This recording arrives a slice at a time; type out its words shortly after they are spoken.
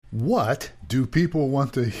What do people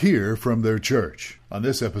want to hear from their church? On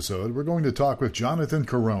this episode, we're going to talk with Jonathan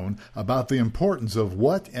Carone about the importance of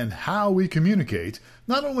what and how we communicate,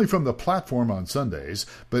 not only from the platform on Sundays,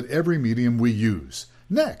 but every medium we use.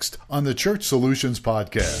 Next on the Church Solutions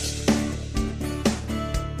Podcast.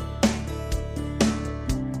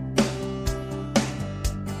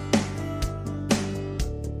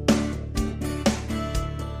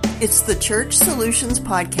 It's the Church Solutions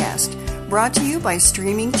Podcast, brought to you by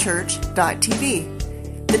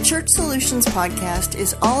streamingchurch.tv. The Church Solutions Podcast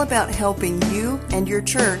is all about helping you and your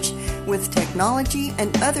church with technology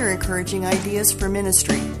and other encouraging ideas for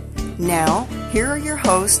ministry. Now, here are your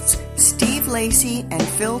hosts, Steve Lacey and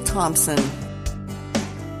Phil Thompson.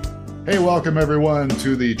 Hey, welcome everyone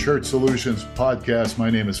to the Church Solutions Podcast. My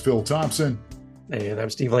name is Phil Thompson. And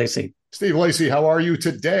I'm Steve Lacey. Steve Lacey, how are you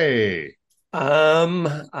today? I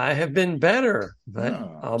have been better, but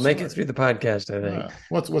I'll make it through the podcast, I think.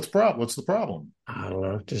 What's the problem? I don't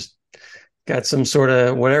know. Just got some sort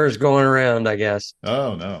of whatever's going around, I guess.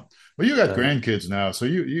 Oh no. Well, you got grandkids now, so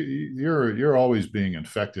you're always being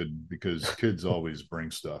infected because kids always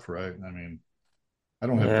bring stuff, right? I mean, I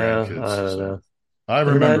don't have grandkids. I don't know. I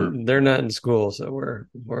remember they're not in school, so we're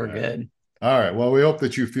good. All right. Well, we hope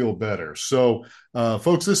that you feel better. So,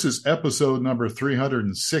 folks, this is episode number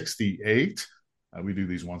 368. We do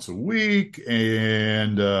these once a week.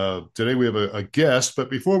 And today we have a guest. But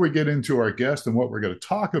before we get into our guest and what we're going to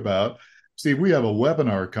talk about, Steve, we have a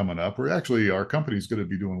webinar coming up. Our company is going to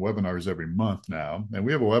be doing webinars every month now. And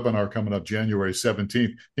we have a webinar coming up January 17th.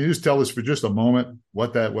 Can you just tell us for just a moment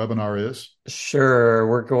what that webinar is? Sure.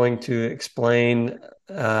 We're going to explain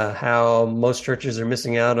how most churches are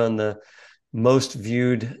missing out on the most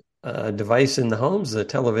viewed device in the homes, the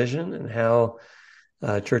television, and how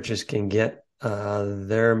churches can get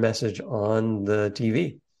their message on the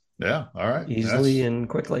TV. Yeah, all right. Easily and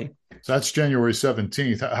quickly. So that's January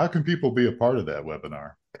 17th. How can people be a part of that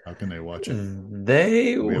webinar? How can they watch it?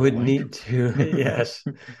 They would need to, yes.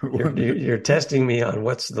 You're testing me on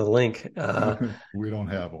what's the link. We don't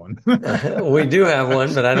have one. We do have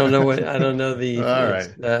one, but I don't know the. All right.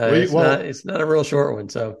 It's not a real short one.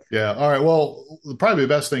 So yeah. All right. Well, probably the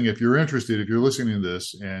best thing, if you're interested, if you're listening to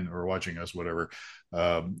this or watching us, whatever,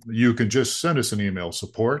 you can just send us an email,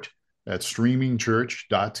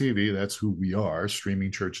 support@streamingchurch.tv. That's who we are,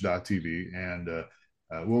 streamingchurch.tv. And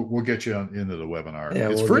we'll get you into the webinar. Yeah,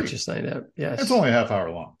 it's we'll free. Get you signed up. Yes, it's only a half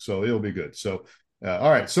hour long, so it'll be good. So,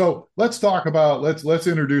 all right. So let's talk about let's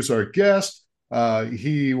introduce our guest.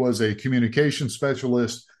 He was a communication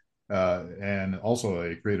specialist and also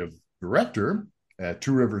a creative director at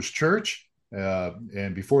Two Rivers Church.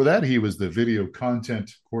 And before that, he was the video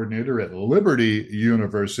content coordinator at Liberty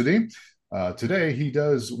University. Today, he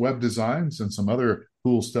does web designs and some other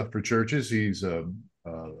cool stuff for churches. He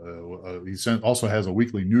also has a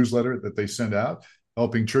weekly newsletter that they send out,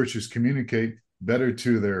 helping churches communicate better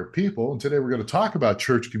to their people. And today we're going to talk about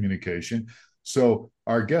church communication. So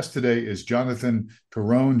our guest today is Jonathan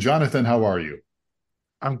Carone. Jonathan, how are you?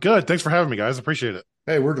 I'm good. Thanks for having me, guys. Appreciate it.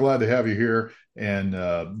 Hey, we're glad to have you here. And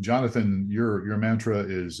Jonathan, your mantra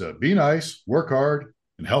is be nice, work hard,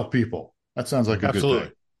 and help people. That sounds like a good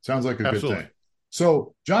thing. Sounds like a good thing.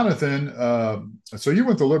 So, Jonathan, so you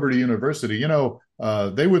went to Liberty University. You know,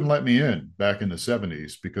 they wouldn't let me in back in the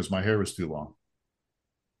 70s because my hair was too long.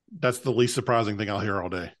 That's the least surprising thing I'll hear all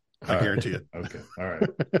day. I guarantee it. Okay. All right.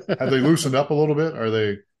 Have they loosened up a little bit? Are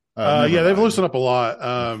they? Yeah, they've loosened up a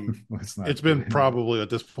lot. It's been probably at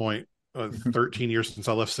this point 13 years since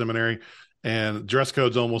I left seminary, and dress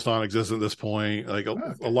code's almost non-existent at this point. Like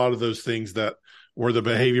a lot of those things that were the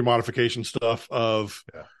behavior modification stuff of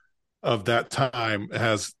that time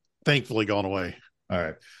has thankfully gone away. All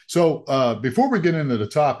right. So before we get into the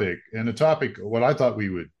topic, what I thought we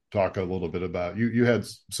would talk a little bit about, you had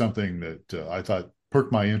something that I thought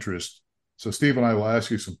perked my interest. So Steve and I will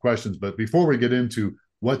ask you some questions, but before we get into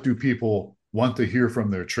what do people want to hear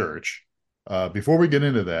from their church, before we get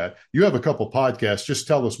into that, you have a couple podcasts. Just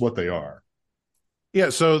tell us what they are. Yeah.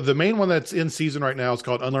 So the main one that's in season right now is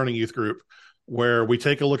called Unlearning Youth Group, where we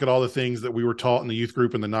take a look at all the things that we were taught in the youth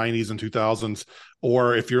group in the 90s and 2000s,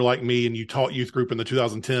 or if you're like me and you taught youth group in the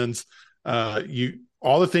 2010s,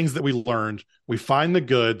 all the things that we learned, we find the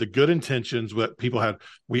good intentions that people had.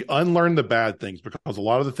 We unlearn the bad things because a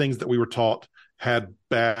lot of the things that we were taught had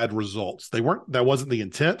bad results. That wasn't the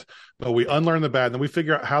intent, but we unlearn the bad. And then we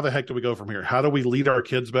figure out how the heck do we go from here? How do we lead our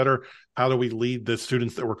kids better? How do we lead the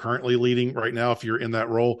students that we're currently leading right now? If you're in that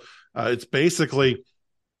role, it's basically,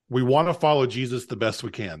 we want to follow Jesus the best we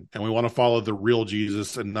can. And we want to follow the real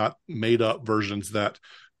Jesus and not made up versions that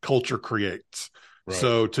culture creates. Right.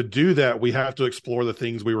 So to do that, we have to explore the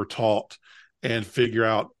things we were taught and figure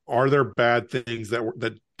out, are there bad things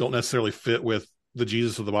that don't necessarily fit with the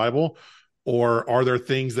Jesus of the Bible? Or are there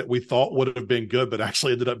things that we thought would have been good, but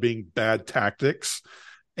actually ended up being bad tactics?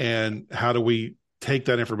 And how do we take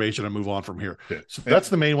that information and move on from here? Yeah. So that's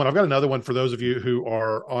the main one. I've got another one for those of you who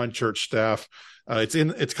are on church staff. It's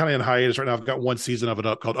kind of in hiatus right now. I've got one season of it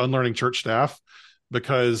up called Unlearning Church Staff,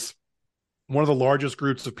 because one of the largest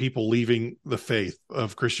groups of people leaving the faith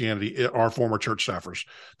of Christianity are former church staffers.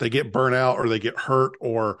 They get burnt out, or they get hurt,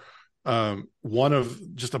 or one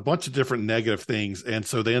of just a bunch of different negative things. And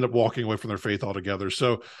so they end up walking away from their faith altogether.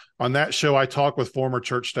 So on that show, I talk with former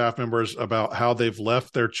church staff members about how they've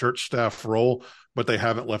left their church staff role, but they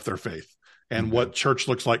haven't left their faith, and what church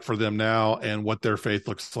looks like for them now, and what their faith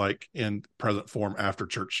looks like in present form after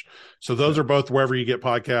church. So those are both wherever you get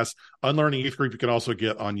podcasts. Unlearning Youth Group, you can also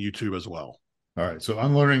get on YouTube as well. All right. So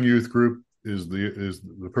Unlearning Youth Group is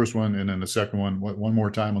the first one. And then the second one, one more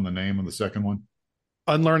time on the name of the second one?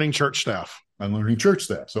 Unlearning Church Staff. Unlearning Church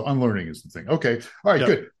Staff. So unlearning is the thing. Okay. All right,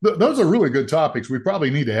 good. Those are really good topics. We probably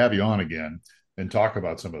need to have you on again and talk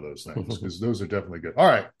about some of those things, because those are definitely good. All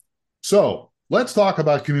right. So let's talk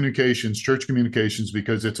about communications, church communications,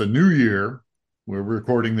 because it's a new year. We're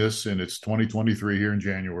recording this, and it's 2023 here in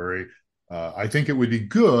January. I think it would be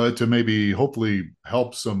good to maybe hopefully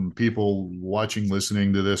help some people watching,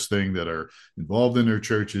 listening to this thing that are involved in their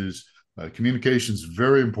churches. Communication is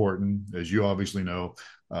very important, as you obviously know.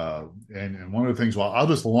 And one of the things, well, I'll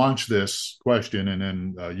just launch this question, and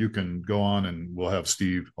then you can go on, and we'll have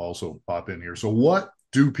Steve also pop in here. So what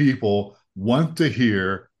do people want to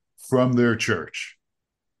hear from their church?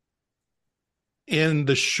 In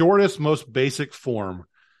the shortest, most basic form,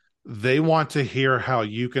 they want to hear how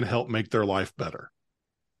you can help make their life better.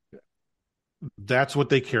 That's what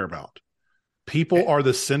they care about. People are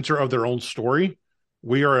the center of their own story.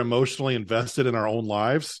 We are emotionally invested in our own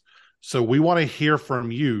lives. So we want to hear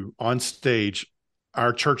from you on stage,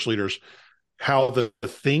 our church leaders, how the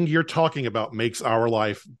thing you're talking about makes our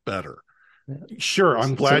life better. Sure,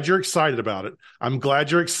 I'm glad you're excited about it. I'm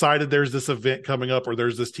glad you're excited there's this event coming up, or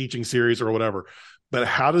there's this teaching series or whatever. But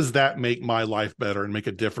how does that make my life better and make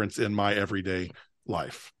a difference in my everyday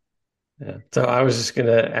life? Yeah. So I was just going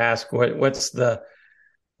to ask, what's the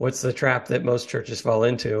trap that most churches fall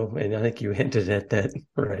into? And I think you hinted at that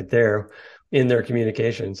right there in their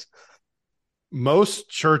communications. Most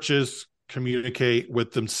churches communicate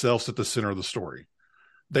with themselves at the center of the story.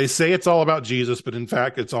 They say it's all about Jesus, but in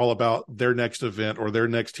fact, it's all about their next event, or their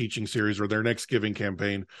next teaching series, or their next giving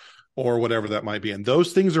campaign, or whatever that might be. And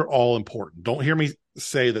those things are all important. Don't hear me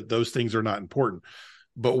say that those things are not important.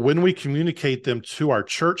 But when we communicate them to our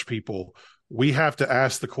church people, we have to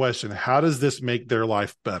ask the question, how does this make their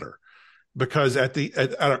life better? Because at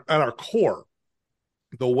our core,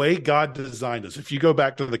 the way God designed us, if you go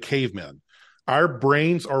back to the cavemen, our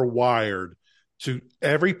brains are wired to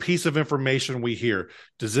every piece of information we hear.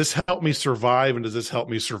 Does this help me survive? And does this help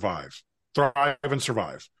me thrive and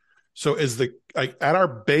survive? So at our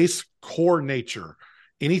base core nature,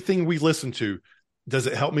 anything we listen to, does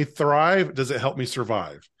it help me thrive? Does it help me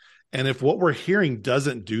survive? And if what we're hearing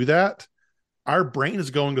doesn't do that, our brain is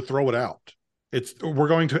going to throw it out. We're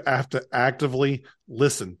going to have to actively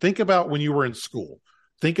listen. Think about when you were in school.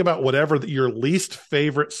 Think about whatever your least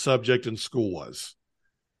favorite subject in school was.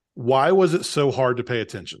 Why was it so hard to pay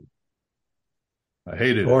attention? I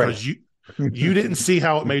hated it. Because you didn't see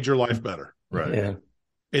how it made your life better. Right. Yeah.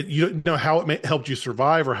 You didn't know how it helped you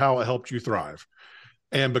survive or how it helped you thrive.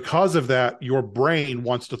 And because of that, your brain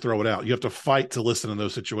wants to throw it out. You have to fight to listen in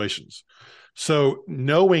those situations. So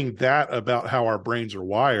knowing that about how our brains are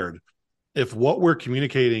wired, if what we're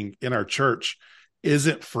communicating in our church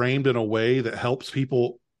isn't framed in a way that helps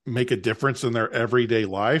people make a difference in their everyday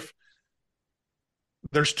life,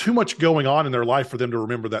 there's too much going on in their life for them to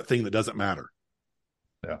remember that thing that doesn't matter.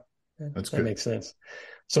 Yeah, that's that good. Makes sense.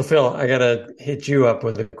 So Phil, I got to hit you up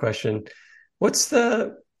with a question. What's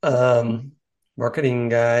the marketing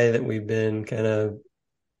guy that we've been kind of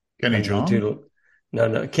Kenny John?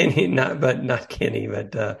 No, Kenny, not Kenny,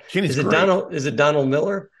 but Kenny's is it great. Donald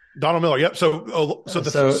Miller? Donald Miller. Yep. So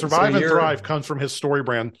Survive and Thrive comes from his story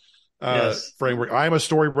brand framework. I am a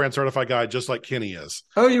story brand certified guide, just like Kenny is.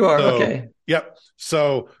 Oh, you are? Okay. Yep.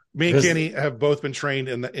 So me and Kenny have both been trained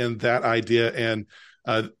in that idea. And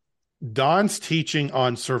Don's teaching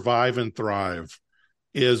on Survive and Thrive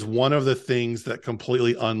is one of the things that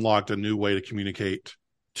completely unlocked a new way to communicate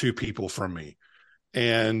to people from me.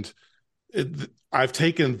 And I've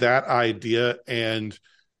taken that idea, and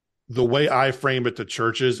the way I frame it to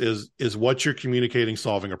churches is what you're communicating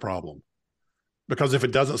solving a problem. Because if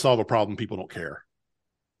it doesn't solve a problem, people don't care.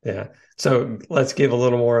 Yeah. So let's give a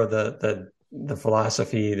little more of the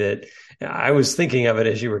philosophy that I was thinking of it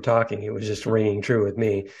as you were talking. It was just ringing true with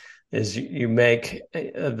me. Is you make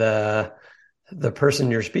the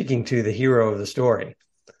person you're speaking to the hero of the story.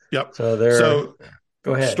 Yep. So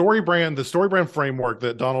go ahead. The story brand framework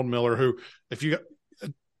that Donald Miller, who, if you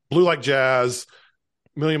Blue Like Jazz,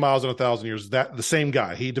 Million Miles in 1,000 Years, that the same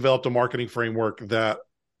guy, he developed a marketing framework that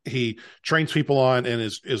he trains people on and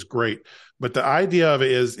is great. But the idea of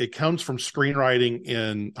it is, it comes from screenwriting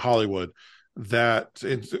in Hollywood, that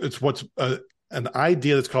it's what's an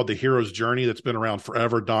idea that's called the hero's journey that's been around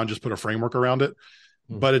forever. Don just put a framework around it.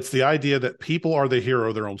 But it's the idea that people are the hero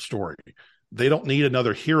of their own story. They don't need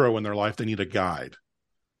another hero in their life. They need a guide.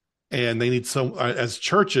 And they need as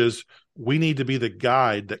churches, we need to be the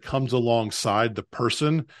guide that comes alongside the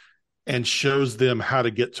person and shows them how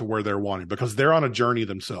to get to where they're wanting, because they're on a journey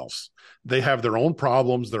themselves. They have their own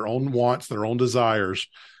problems, their own wants, their own desires.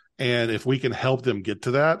 And if we can help them get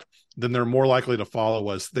to that, then they're more likely to follow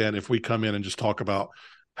us than if we come in and just talk about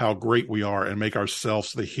how great we are and make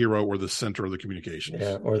ourselves the hero or the center of the communications.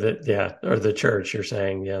 Or the church. You're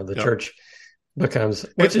saying, the church becomes,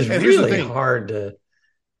 which is really hard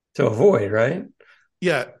to avoid, right?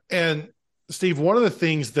 Yeah. And Steve, one of the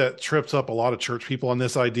things that trips up a lot of church people on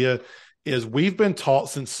this idea is we've been taught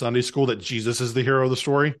since Sunday school that Jesus is the hero of the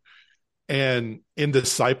story. And in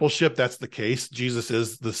discipleship, that's the case. Jesus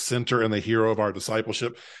is the center and the hero of our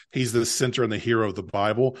discipleship. He's the center and the hero of the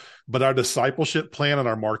Bible. But our discipleship plan and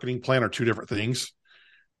our marketing plan are two different things.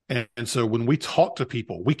 And so when we talk to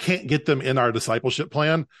people, we can't get them in our discipleship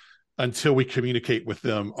plan until we communicate with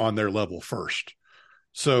them on their level first.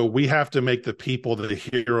 So we have to make the people the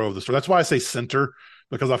hero of the story. That's why I say center,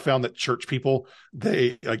 because I found that church people,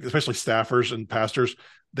 they, like, especially staffers and pastors,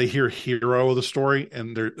 they hear hero of the story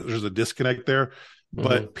and there's a disconnect there.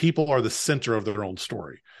 But people are the center of their own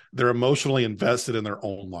story. They're emotionally invested in their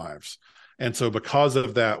own lives. And so because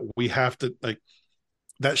of that, we have to,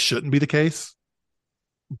 that shouldn't be the case,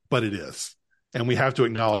 but it is. And we have to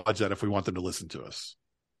acknowledge that if we want them to listen to us.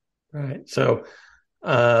 Right. So,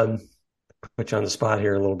 put you on the spot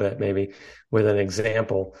here a little bit, maybe with an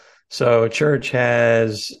example. So church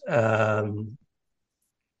has, let's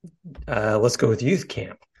go with youth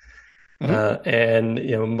camp. And,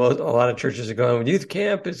 a lot of churches are going, youth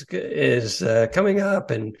camp is coming up,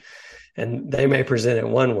 and they may present it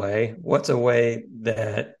one way. What's a way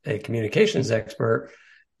that a communications expert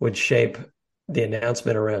would shape the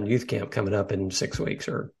announcement around youth camp coming up in 6 weeks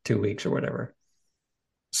or 2 weeks or whatever?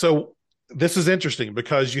 So this is interesting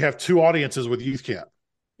because you have two audiences with youth camp.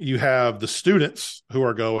 You have the students who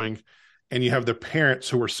are going, and you have the parents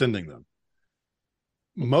who are sending them.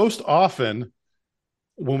 Most often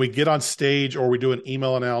when we get on stage or we do an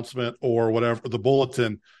email announcement or whatever, the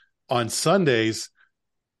bulletin on Sundays,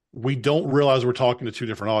 we don't realize we're talking to two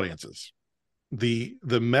different audiences. The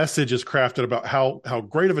message is crafted about how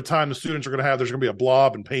great of a time the students are going to have. There's going to be a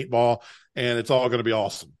blob and paintball, and it's all going to be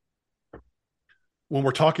awesome. When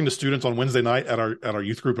we're talking to students on Wednesday night at our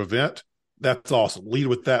youth group event, that's awesome. Lead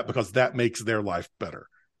with that, because that makes their life better.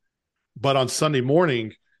 But on Sunday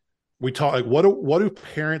morning, we talk, what do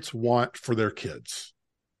parents want for their kids?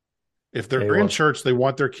 If they're in church, they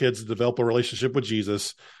want their kids to develop a relationship with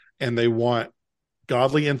Jesus, and they want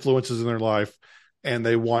godly influences in their life, and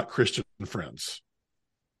they want Christian friends.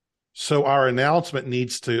 So our announcement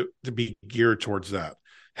needs to be geared towards that.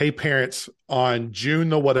 Hey, parents, on June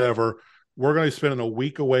the whatever, we're going to be spending a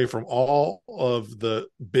week away from all of the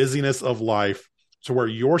busyness of life, to where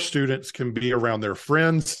your students can be around their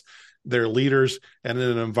friends, their leaders, and in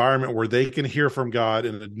an environment where they can hear from God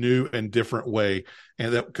in a new and different way,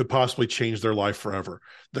 and that could possibly change their life forever.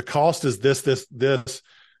 The cost is this.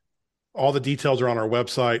 All the details are on our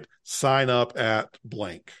website. Sign up at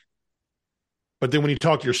blank. But then when you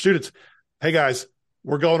talk to your students, hey guys,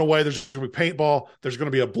 we're going away. There's going to be paintball. There's going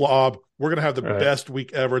to be a blob. We're going to have the best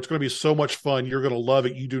week ever. It's going to be so much fun. You're going to love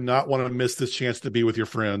it. You do not want to miss this chance to be with your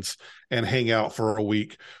friends and hang out for a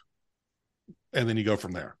week. And then you go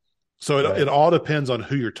from there. So it all depends on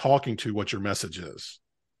who you're talking to, what your message is.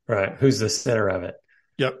 Right. Who's the center of it?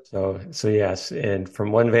 Yep. So yes. And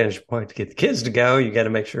from one vantage point, to get the kids to go, you got to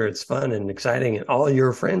make sure it's fun and exciting, and all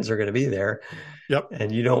your friends are going to be there. Yep.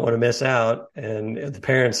 And you don't want to miss out. And the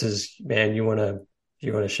parents is, man, you want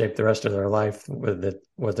to shape the rest of their life with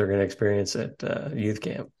what they're going to experience at youth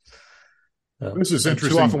camp. This is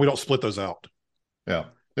interesting. Too often we don't split those out. Yeah,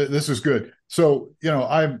 this is good. So,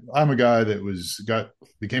 I'm a guy that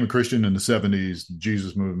became a Christian in the 70s,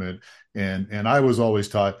 Jesus movement. And I was always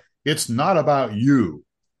taught, it's not about you.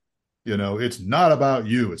 It's not about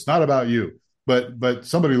you. It's not about you. but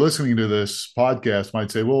somebody listening to this podcast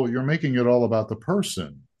might say, well, you're making it all about the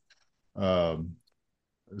person. Um,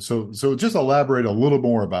 so just elaborate a little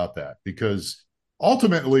more about that, because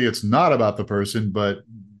ultimately it's not about the person, but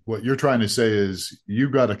what you're trying to say is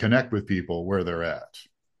you've got to connect with people where they're at.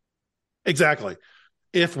 Exactly.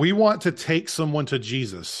 If we want to take someone to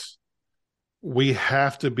Jesus, we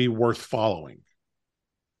have to be worth following.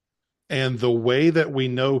 And the way that we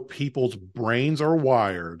know people's brains are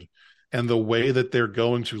wired and the way that they're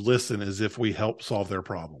going to listen is if we help solve their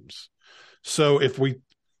problems. So if we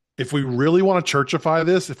really want to churchify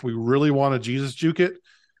this, if we really want to Jesus juke it,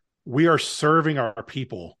 we are serving our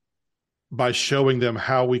people by showing them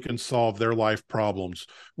how we can solve their life problems,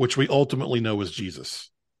 which we ultimately know is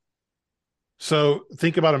Jesus. So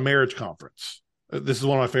think about a marriage conference. This is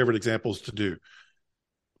one of my favorite examples to do.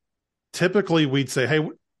 Typically, we'd say, hey,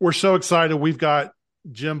 we're so excited. We've got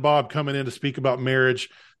Jim Bob coming in to speak about marriage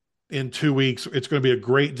in 2 weeks. It's going to be a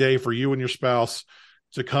great day for you and your spouse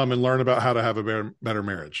to come and learn about how to have a better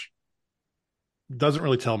marriage. Doesn't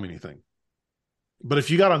really tell me anything. But if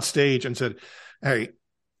you got on stage and said, hey,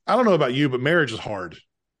 I don't know about you, but marriage is hard.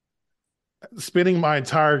 Spending my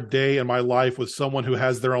entire day and my life with someone who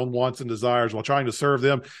has their own wants and desires while trying to serve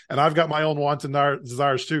them, and I've got my own wants and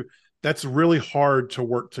desires too, that's really hard to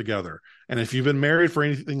work together. And if you've been married for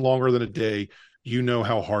anything longer than a day, you know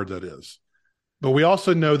how hard that is. But we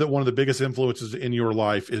also know that one of the biggest influences in your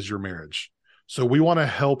life is your marriage. So we want to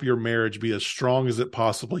help your marriage be as strong as it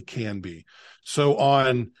possibly can be. So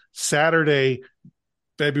on Saturday,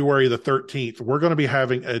 February the 13th, we're going to be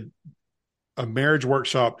having a marriage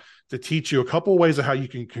workshop to teach you a couple of ways of how you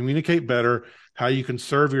can communicate better, how you can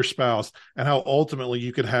serve your spouse, and how ultimately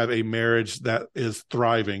you can have a marriage that is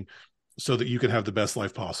thriving so that you can have the best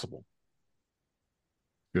life possible.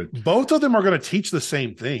 Good. Both of them are going to teach the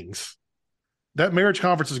same things. That marriage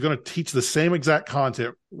conference is going to teach the same exact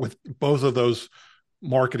content with both of those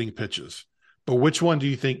marketing pitches. But which one do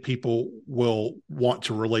you think people will want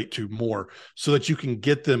to relate to more so that you can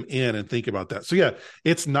get them in and think about that? So yeah,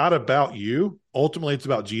 it's not about you. Ultimately, it's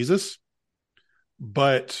about Jesus.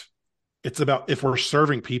 But it's about, if we're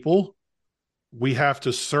serving people, we have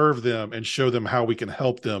to serve them and show them how we can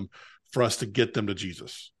help them for us to get them to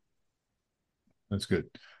Jesus. That's good.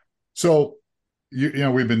 So, you've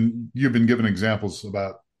been given examples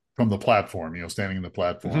about from the platform, standing in the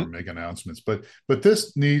platform, make announcements, but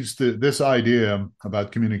this idea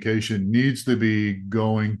about communication needs to be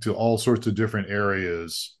going to all sorts of different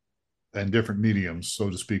areas and different mediums, so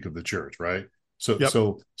to speak, of the church, right? So, yep.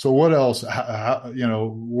 so what else?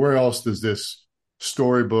 Where else does this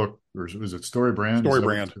Storybook, or is it StoryBrand?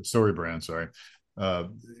 StoryBrand. Sorry.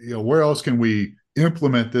 Where else can we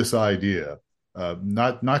implement this idea?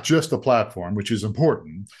 Not just the platform, which is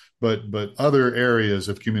important, but other areas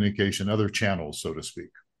of communication, other channels, so to speak.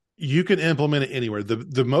 You can implement it anywhere.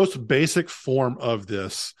 The most basic form of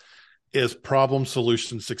this is problem,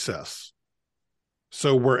 solution, success.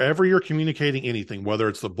 So wherever you're communicating anything, whether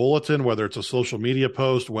it's the bulletin, whether it's a social media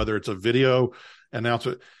post, whether it's a video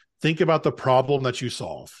announcement, think about the problem that you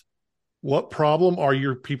solve. What problem are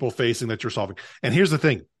your people facing that you're solving? And here's the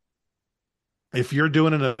thing. If you're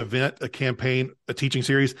doing an event, a campaign, a teaching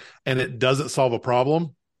series, and it doesn't solve a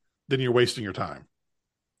problem, then you're wasting your time.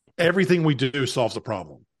 Everything we do solves a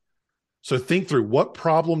problem. So think through, what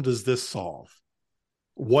problem does this solve?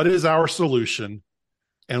 What is our solution?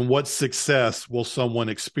 And what success will someone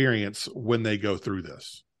experience when they go through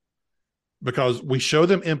this? Because we show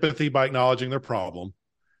them empathy by acknowledging their problem.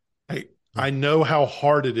 Hey, I know how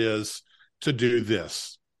hard it is to do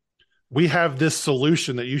this. We have this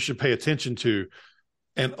solution that you should pay attention to.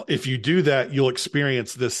 And if you do that, you'll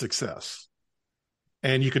experience this success.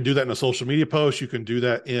 And you can do that in a social media post. You can do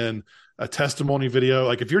that in a testimony video.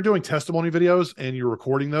 Like if you're doing testimony videos and you're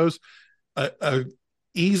recording those, a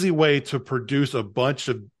easy way to produce a bunch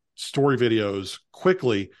of story videos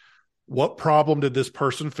quickly. What problem did this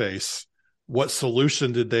person face? What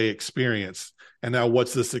solution did they experience? And now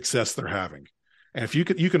what's the success they're having? And if you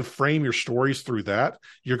can frame your stories through that,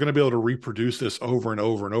 you're going to be able to reproduce this over and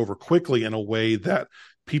over and over quickly in a way that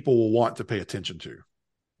people will want to pay attention to.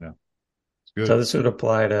 Yeah. Good. So this would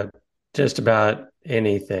apply to just about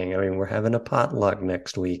anything. I mean, we're having a potluck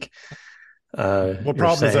next week. What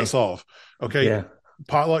problem does that solve? Okay. Yeah.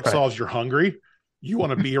 Potluck solves you're hungry. You want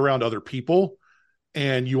to be around other people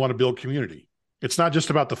and you want to build community. It's not just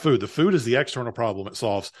about the food. The food is the external problem it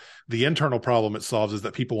solves. The internal problem it solves is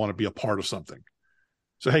that people want to be a part of something.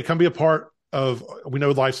 So, hey, come be a part of, we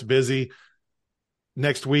know life's busy.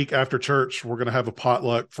 Next week after church, we're going to have a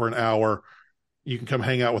potluck for an hour. You can come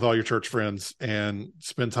hang out with all your church friends and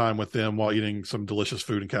spend time with them while eating some delicious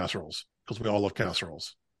food and casseroles. because we all love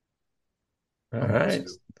casseroles. All right.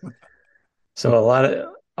 So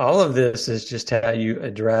all of this is just how you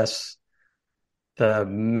address the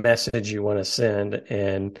message you want to send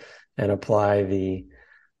and apply the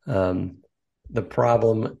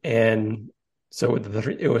problem. And so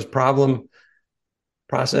it was problem,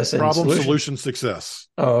 process, and problem, solution, success.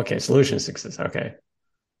 Oh, okay. Solution, success. Okay.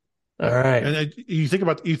 All right. And you think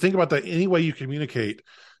about that any way you communicate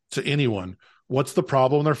to anyone. What's the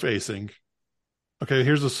problem they're facing? Okay,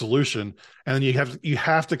 here's the solution, and then you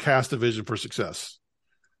have to cast a vision for success.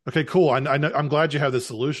 Okay, cool. I'm glad you have this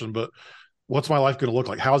solution, but what's my life going to look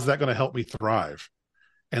like? How is that going to help me thrive?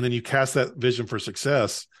 And then you cast that vision for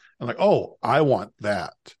success, and like, oh, I want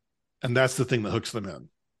that, and that's the thing that hooks them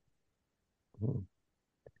in.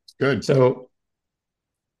 Good. So,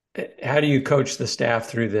 how do you coach the staff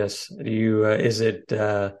through this? Do you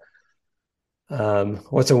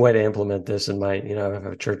what's a way to implement this in my, I have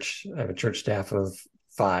a church staff of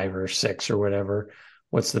 5 or 6 or whatever.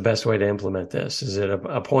 What's the best way to implement this? Is it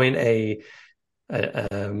appoint a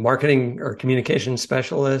marketing or communication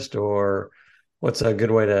specialist, or what's a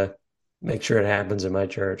good way to make sure it happens in my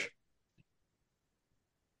church?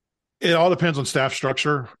 It all depends on staff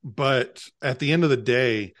structure, but at the end of the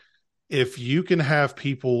day, if you can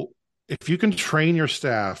train your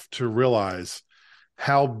staff to realize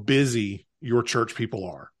how busy your church people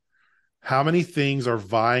are, how many things are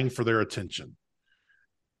vying for their attention,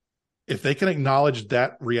 if they can acknowledge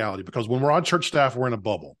that reality, because when we're on church staff, we're in a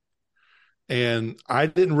bubble. And I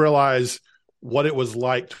didn't realize what it was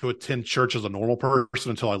like to attend church as a normal person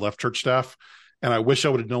until I left church staff. And I wish I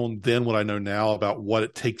would have known then what I know now about what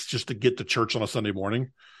it takes just to get to church on a Sunday morning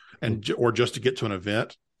or just to get to an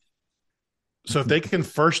event. So if they can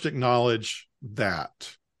first acknowledge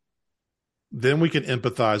that, then we can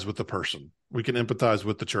empathize with the person. We can empathize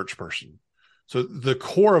with the church person. So the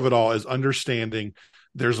core of it all is understanding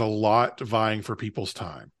there's a lot vying for people's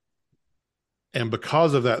time. And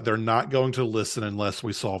because of that, they're not going to listen unless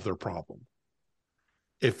we solve their problem.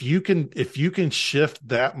 If you can shift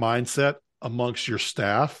that mindset amongst your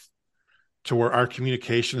staff to where our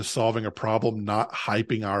communication is solving a problem, not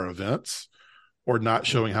hyping our events or not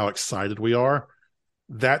showing how excited we are,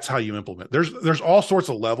 that's how you implement. There's all sorts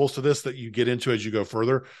of levels to this that you get into as you go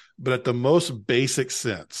further, but at the most basic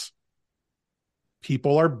sense,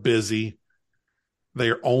 people are busy. They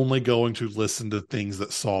are only going to listen to things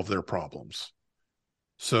that solve their problems.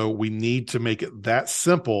 So we need to make it that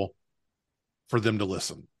simple for them to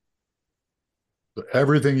listen. So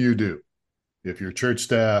everything you do, if your church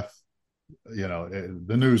staff,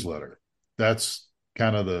 the newsletter, that's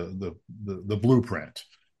kind of the blueprint.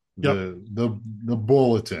 Yep. The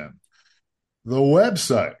bulletin, the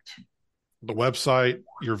website,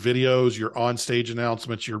 your videos, your on-stage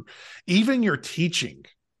announcements, your teaching.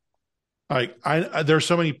 Like there's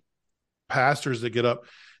so many pastors that get up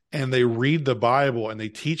and they read the Bible and they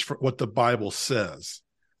teach for what the Bible says.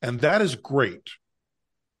 And that is great.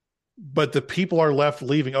 But the people are left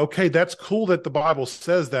leaving. Okay, that's cool that the Bible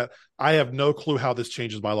says that. I have no clue how this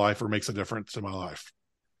changes my life or makes a difference in my life.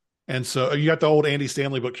 And so you got the old Andy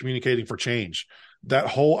Stanley book, Communicating for Change. That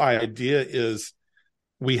whole idea is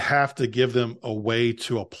we have to give them a way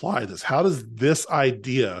to apply this. How does this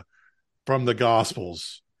idea from the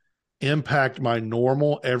Gospels impact my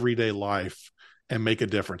normal everyday life and make a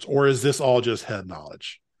difference? Or is this all just head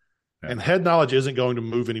knowledge? Yeah. And head knowledge isn't going to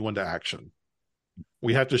move anyone to action.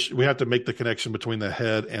 We have to make the connection between the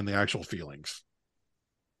head and the actual feelings.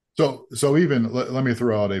 So even let me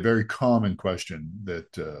throw out a very common question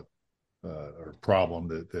that or problem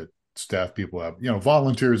that staff people have.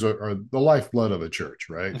 Volunteers are the lifeblood of a church,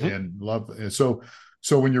 right? Mm-hmm. And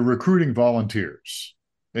so when you're recruiting volunteers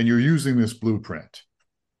and you're using this blueprint,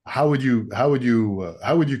 how would you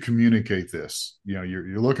communicate this?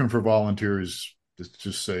 You're looking for volunteers,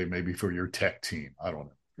 just say maybe for your tech team. I don't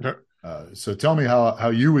know. Okay. So tell me how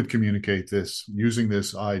you would communicate this using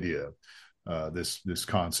this idea, this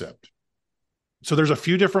concept. So there's a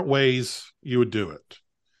few different ways you would do it.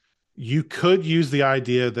 You could use the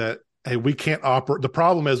idea that, hey, we can't operate. The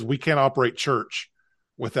problem is we can't operate church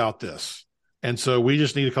without this. And so we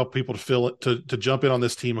just need a couple people to fill it, to jump in on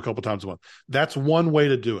this team a couple times a month. That's one way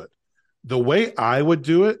to do it. The way I would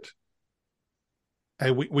do it,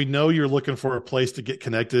 hey, we know you're looking for a place to get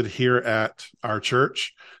connected here at our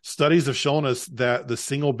church. Studies have shown us that the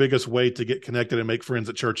single biggest way to get connected and make friends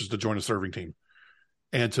at church is to join a serving team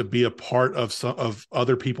and to be a part of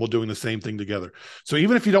other people doing the same thing together. So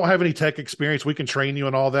even if you don't have any tech experience, we can train you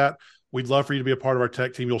and all that. We'd love for you to be a part of our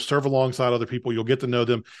tech team. You'll serve alongside other people. You'll get to know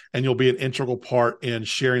them, and you'll be an integral part in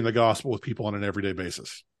sharing the gospel with people on an everyday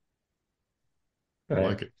basis. I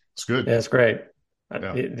like it. It's good. Yeah, it's great.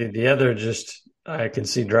 Yeah. The other just, I can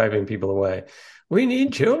see driving people away. We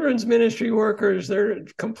need children's ministry workers. They're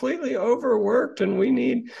completely overworked, and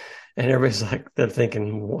and everybody's like, they're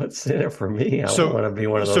thinking, what's in it for me? I don't want to be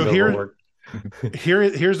one of those overworked.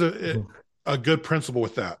 Here's a good principle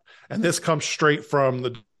with that. And this comes straight from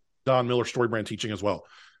the Don Miller Story Brand teaching as well.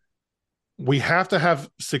 We have to have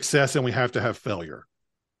success and we have to have failure.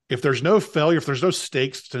 If there's no failure, if there's no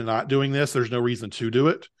stakes to not doing this, there's no reason to do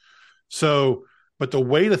it. So, but the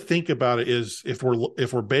way to think about it is if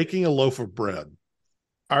we're baking a loaf of bread,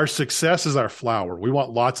 our success is our flour. We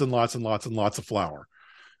want lots and lots and lots and lots of flour,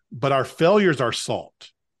 but our failure is our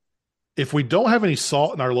salt. If we don't have any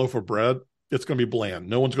salt in our loaf of bread, it's going to be bland.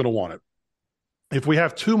 No one's going to want it. If we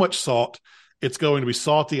have too much salt, it's going to be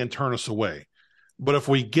salty and turn us away. But if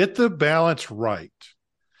we get the balance right,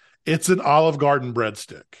 it's an Olive Garden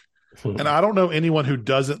breadstick. And I don't know anyone who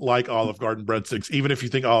doesn't like Olive Garden breadsticks, even if you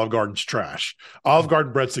think Olive Garden's trash. Olive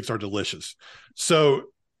Garden breadsticks are delicious. So,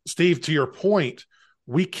 Steve, to your point,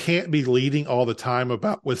 we can't be leading all the time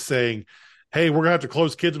with saying, hey, we're going to have to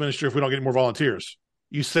close kids ministry if we don't get any more volunteers.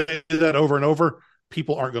 You say that over and over,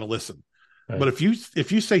 people aren't going to listen. Right. But if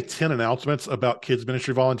you say 10 announcements about kids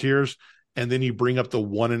ministry volunteers, and then you bring up the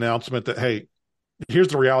one announcement that, hey, here's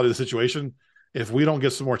the reality of the situation. If we don't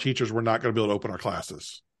get some more teachers, we're not going to be able to open our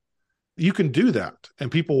classes. You can do that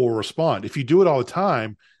and people will respond. If you do it all the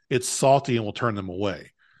time, it's salty and will turn them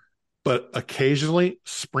away. But occasionally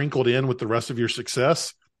sprinkled in with the rest of your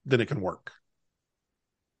success, then it can work.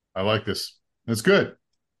 I like this. That's good.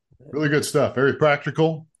 Really good stuff. Very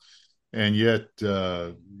practical. And yet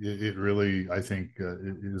it really, I think,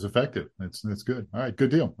 is effective. It's good. All right.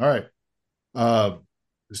 Good deal. All right.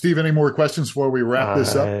 Steve, any more questions before we wrap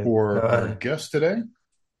this up for our guest today?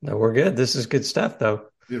 No, we're good. This is good stuff, though.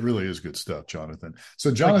 It really is good stuff, Jonathan.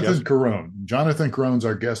 So Jonathan Caron's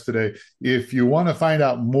our guest today. If you want to find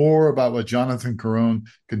out more about what Jonathan Caron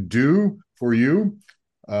can do for you,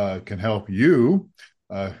 can help you,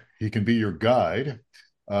 he can be your guide.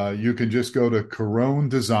 You can just go to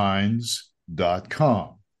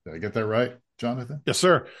carondesigns.com. Did I get that right, Jonathan? Yes,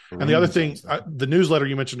 sir. And the other thing, the newsletter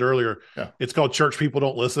you mentioned earlier, It's called Church People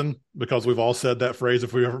Don't Listen, because we've all said that phrase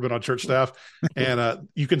if we've ever been on church staff. And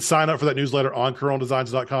you can sign up for that newsletter on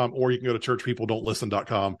carondesigns.com, or you can go to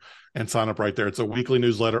churchpeopledon'tlisten.com and sign up right there. It's a weekly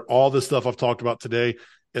newsletter. All this stuff I've talked about today,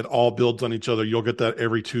 it all builds on each other. You'll get that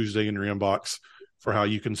every Tuesday in your inbox for how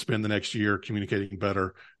you can spend the next year communicating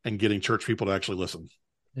better and getting church people to actually listen.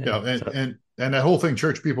 Yeah. And that whole thing,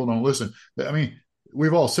 church people don't listen. I mean,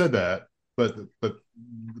 we've all said that, but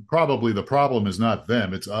probably the problem is not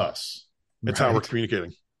them, it's us. It's how we're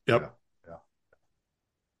communicating. Yep. Yeah.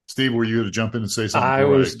 Steve, were you going to jump in and say something? I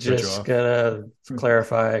was just going to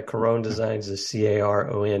clarify Caron Designs is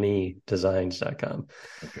CARONE designs.com.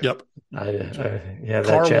 Okay. Yep.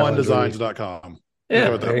 Car1designs.com.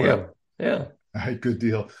 Yeah, there you go. Yeah. All right, good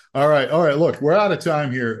deal. All right. Look, we're out of time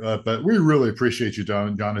here, but we really appreciate you,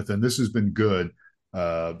 Jonathan. This has been good, we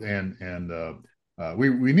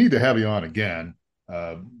need to have you on again.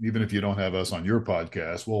 Even if you don't have us on your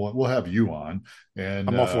podcast, we'll have you on. And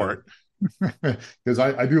I'm all for it, because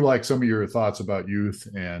I do like some of your thoughts about youth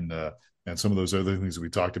and some of those other things that we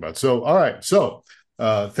talked about. So, all right. So,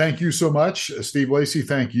 thank you so much, Steve Lacy.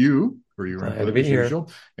 Thank you for your input as usual.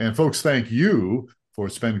 And folks, thank you for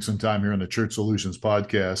spending some time here on the Church Solutions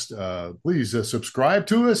podcast. Please subscribe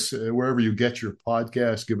to us wherever you get your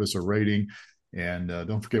podcast. Give us a rating. And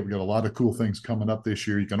don't forget, we got a lot of cool things coming up this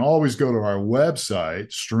year. You can always go to our website,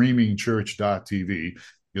 streamingchurch.tv,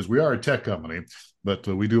 because we are a tech company, but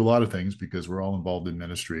we do a lot of things because we're all involved in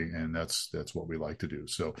ministry, and that's what we like to do.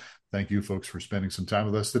 So thank you, folks, for spending some time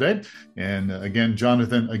with us today. And again,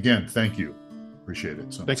 Jonathan, thank you. Appreciate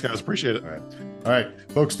it. So, thanks, guys. Appreciate it. All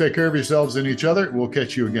right. Folks, take care of yourselves and each other. We'll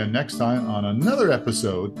catch you again next time on another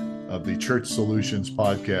episode of the Church Solutions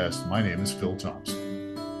podcast. My name is Phil Thompson.